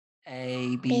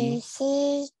A, B, B.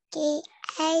 C, D,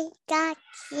 A, dot,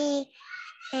 C,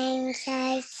 and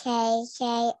say,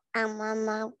 I'm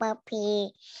a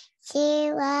P.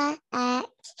 C, Y, X,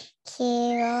 Q,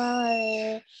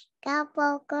 O, V,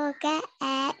 double, go, get,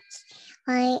 X,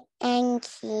 Y, and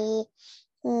C.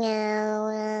 Now,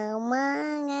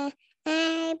 I'm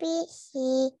A, B,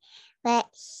 C, but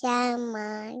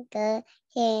some good,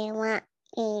 E.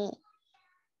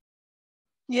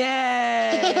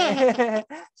 Yeah!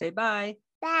 Say bye.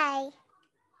 Bye.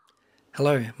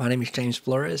 Hello, my name is James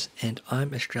Flores and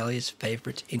I'm Australia's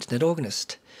favourite internet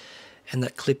organist. And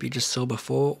that clip you just saw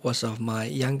before was of my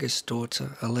youngest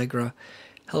daughter, Allegra,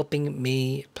 helping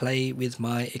me play with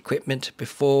my equipment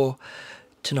before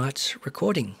tonight's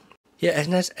recording. Yeah,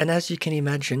 and as you can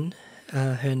imagine,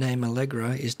 her name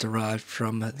Allegra is derived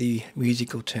from the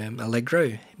musical term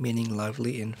allegro, meaning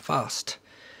lively and fast.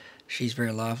 She's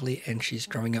very lively and she's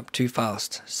growing up too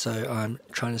fast, so I'm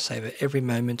trying to savour every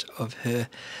moment of her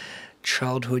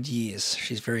childhood years.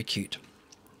 She's very cute.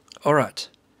 Alright,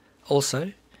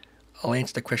 also, I'll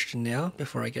answer the question now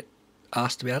before I get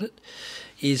asked about it,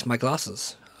 is my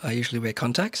glasses. I usually wear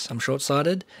contacts, I'm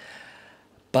short-sighted,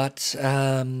 but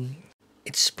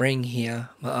it's spring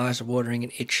here, my eyes are watering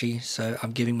and itchy, so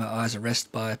I'm giving my eyes a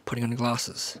rest by putting on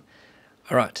glasses.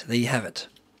 Alright, there you have it.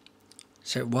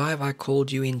 So why have I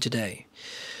called you in today?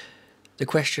 The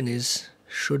question is,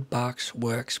 should Bach's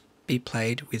works be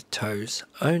played with toes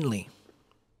only?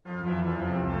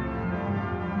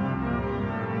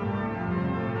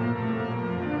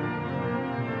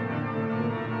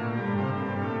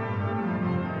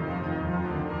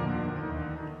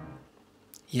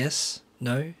 Yes,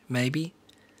 no, maybe.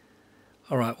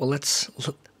 All right. Well, let's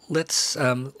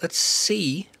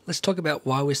see. Let's talk about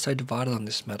why we're so divided on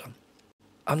this matter.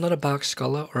 I'm not a Bach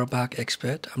scholar or a Bach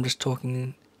expert. I'm just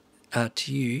talking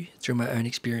to you through my own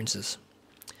experiences.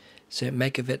 So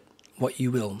make of it what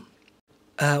you will.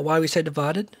 Why are we so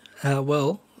divided?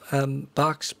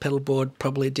 Bach's pedal board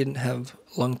probably didn't have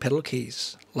long pedal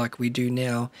keys like we do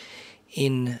now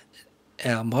in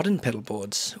our modern pedal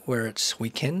boards, where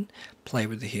we can play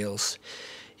with the heels.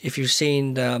 If you've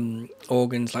seen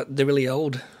organs like the really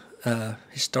old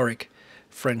historic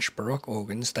French Baroque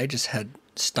organs, they just had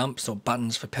stumps or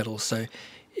buttons for pedals, so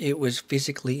it was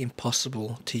physically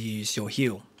impossible to use your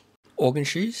heel. Organ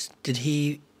shoes, did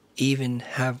he even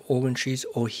have organ shoes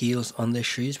or heels on their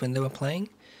shoes when they were playing?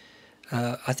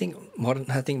 I think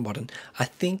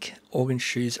organ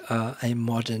shoes are a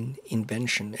modern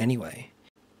invention anyway.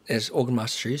 There's organ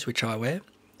master shoes, which I wear.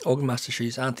 Organ master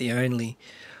shoes aren't the only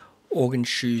organ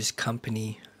shoes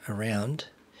company around,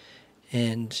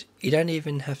 and you don't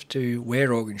even have to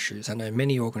wear organ shoes. I know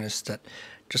many organists that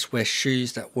just wear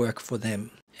shoes that work for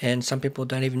them, and some people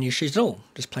don't even use shoes at all,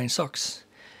 just plain socks.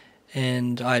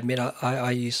 And I admit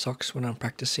I use socks when I'm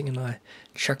practicing, and I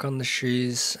chuck on the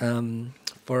shoes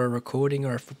for a recording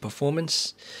or for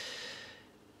performance.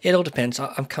 It all depends.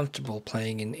 I'm comfortable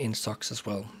playing in socks as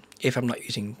well, if I'm not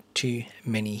using too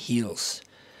many heels.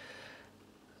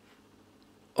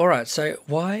 Alright, so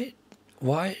why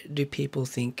do people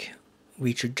think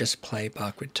we should just play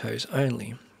Bach with toes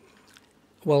only?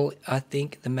 Well, I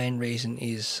think the main reason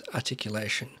is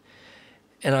articulation.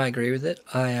 And I agree with it.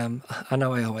 I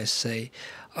know I always say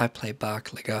I play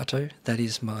Bach legato. That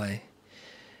is my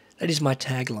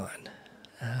tagline,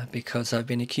 because I've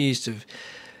been accused of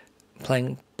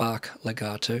playing Bach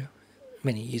legato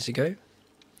many years ago,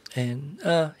 and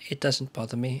it doesn't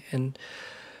bother me. And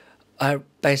I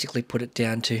basically put it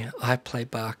down to I play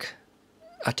Bach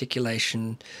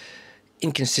articulation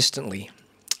inconsistently.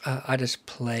 I just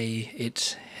play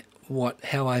it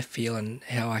how I feel and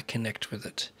how I connect with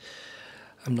it.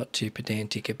 I'm not too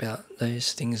pedantic about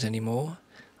those things anymore.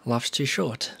 Life's too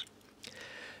short.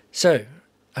 So,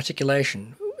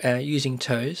 articulation, using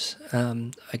toes,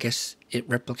 I guess it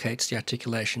replicates the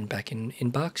articulation back in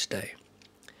Bach's day.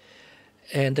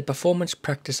 And the performance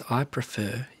practice I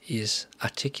prefer is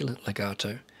articulate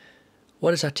legato.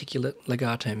 What does articulate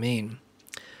legato mean?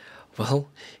 Well,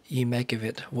 you make of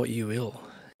it what you will.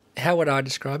 How would I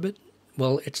describe it?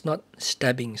 Well, it's not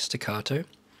stabbing staccato,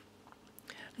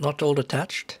 not all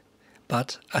detached,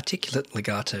 but articulate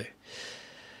legato.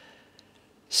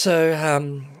 So,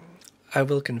 I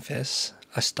will confess,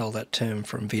 I stole that term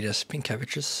from Vidas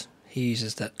Pinkavicius. He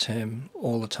uses that term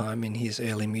all the time in his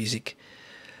early music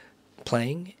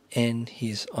playing and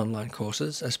his online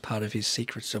courses as part of his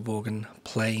Secrets of Organ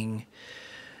Playing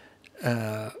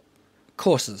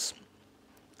courses.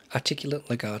 Articulate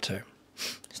legato.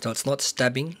 So it's not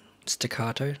stabbing,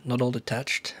 staccato, not all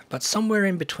detached, but somewhere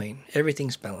in between.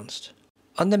 Everything's balanced.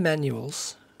 On the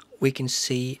manuals, we can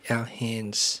see our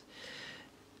hands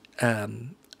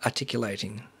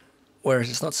articulating, whereas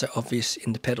it's not so obvious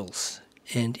in the pedals.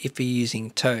 And if you're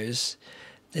using toes,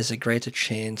 there's a greater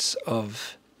chance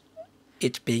of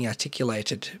it being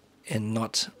articulated and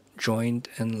not joined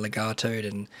and legatoed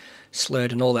and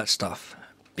slurred and all that stuff.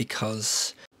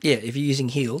 Because, yeah, if you're using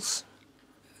heels,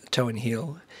 toe and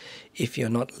heel, if you're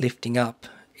not lifting up,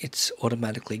 it's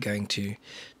automatically going to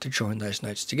join those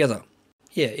notes together.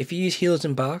 Yeah, if you use heels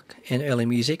in Bach and early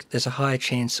music, there's a higher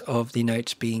chance of the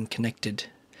notes being connected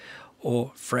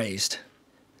or phrased.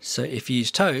 So if you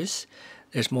use toes,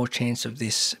 there's more chance of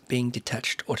this being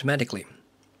detached automatically.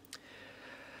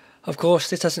 Of course,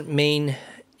 this doesn't mean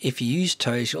if you use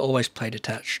toes, you'll always play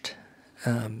detached.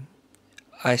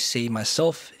 I see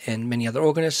myself and many other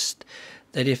organists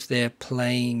that if they're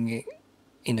playing,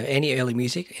 any early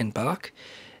music in Bach,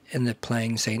 and they're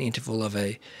playing, say, an interval of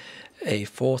a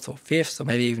fourth or fifth or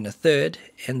maybe even a third,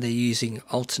 and they're using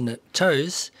alternate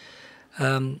toes,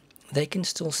 they can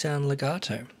still sound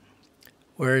legato.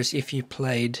 Whereas if you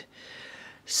played,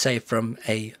 say, from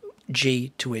a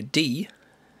G to a D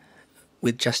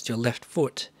with just your left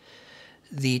foot,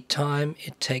 the time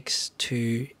it takes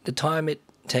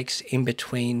in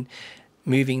between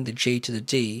moving the G to the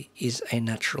D is a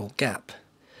natural gap.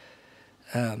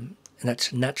 And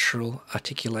that's natural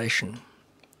articulation.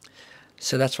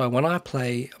 So that's why when I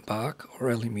play Bach or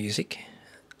early music,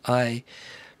 I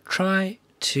try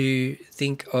to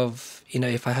think of,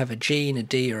 if I have a G and a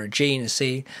D or a G and a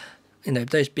C,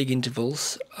 those big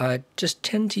intervals, I just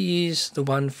tend to use the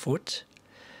one foot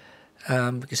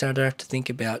because I don't have to think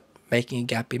about making a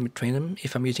gap in between them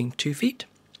if I'm using 2 feet.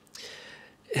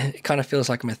 It kind of feels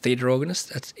like I'm a theatre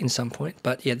organist that's in some point.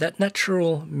 But yeah, that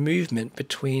natural movement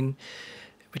between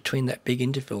that big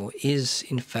interval is,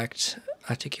 in fact,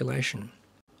 articulation.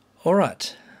 All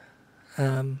right.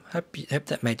 Hope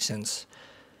that made sense.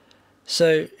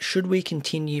 So, should we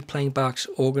continue playing Bach's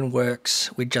organ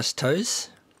works with just toes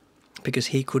because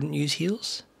he couldn't use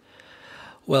heels?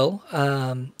 Well,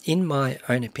 in my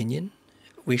own opinion,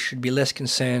 we should be less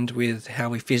concerned with how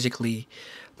we physically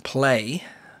play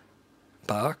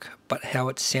Bach, but how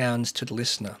it sounds to the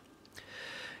listener.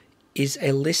 Is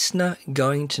a listener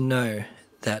going to know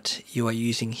that you are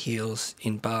using heels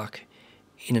in Bach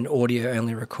in an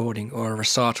audio-only recording or a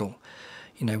recital,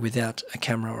 without a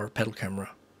camera or a pedal camera?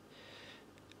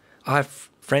 I have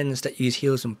friends that use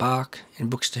heels in Bach and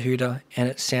Buxtehude, and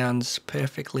it sounds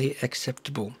perfectly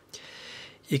acceptable.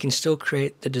 You can still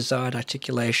create the desired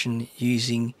articulation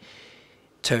using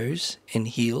toes and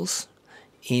heels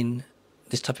in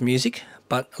this type of music,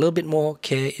 but a little bit more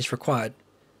care is required.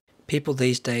 People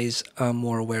these days are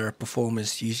more aware of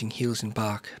performers using heels in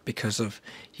Bach because of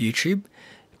YouTube,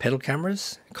 pedal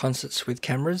cameras, concerts with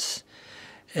cameras.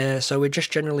 So we're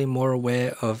just generally more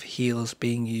aware of heels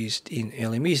being used in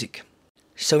early music.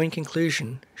 So in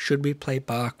conclusion, should we play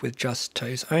Bach with just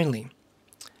toes only?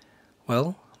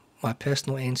 Well, my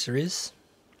personal answer is,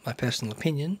 my personal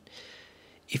opinion,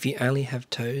 if you only have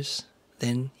toes,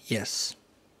 then yes.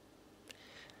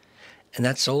 And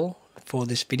that's all for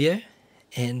this video,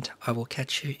 and I will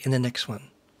catch you in the next one.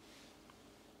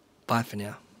 Bye for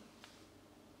now.